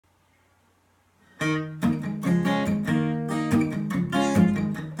The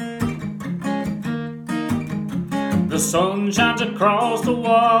sun shines across the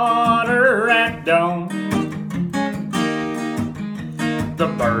water at dawn. The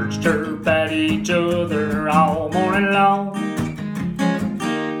birds chirp at each other all morning long.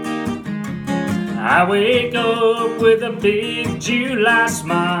 I wake up with a big July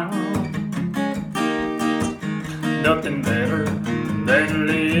smile. Nothing better than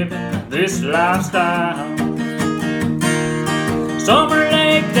living this lifestyle. Summer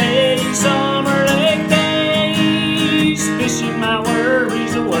lake days, summer lake days, fishing my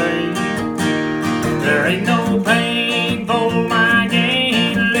worries away. There ain't no pain for my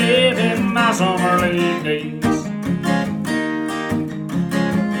gain, living my summer lake days.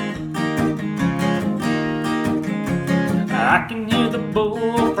 I can hear the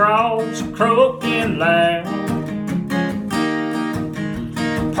bullfrogs croaking loud,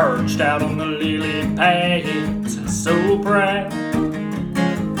 perched out on the lily pads, so proud.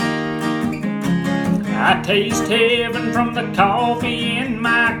 I taste heaven from the coffee in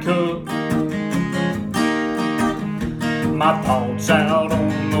my cup. My thoughts out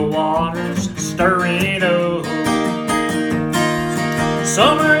on the waters, stirring up.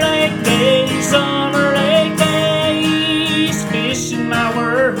 Summer lake days, summer lake days, fishing my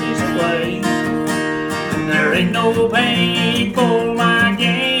worries away. There ain't no pain for my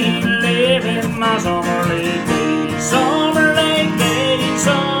gain, living my summer lake days. Summer lake days,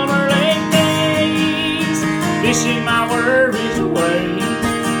 summer lake days, fishing my worries away.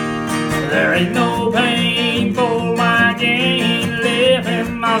 There ain't no pain for my gain,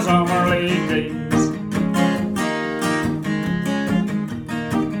 living my summer lake days.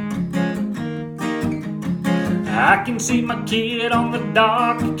 I can see my kid on the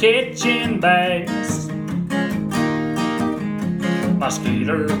dock catching bass. My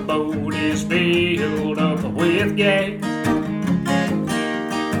skeeter boat is filled up with gas.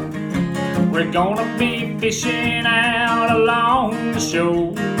 We're gonna be fishing out along the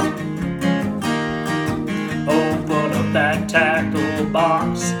shore. Open up that tackle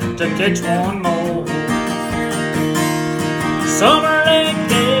box to catch one more. Summer lake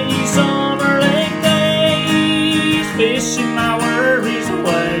days, summer lake days, fishing my worries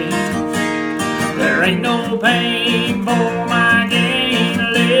away. There ain't no pain for my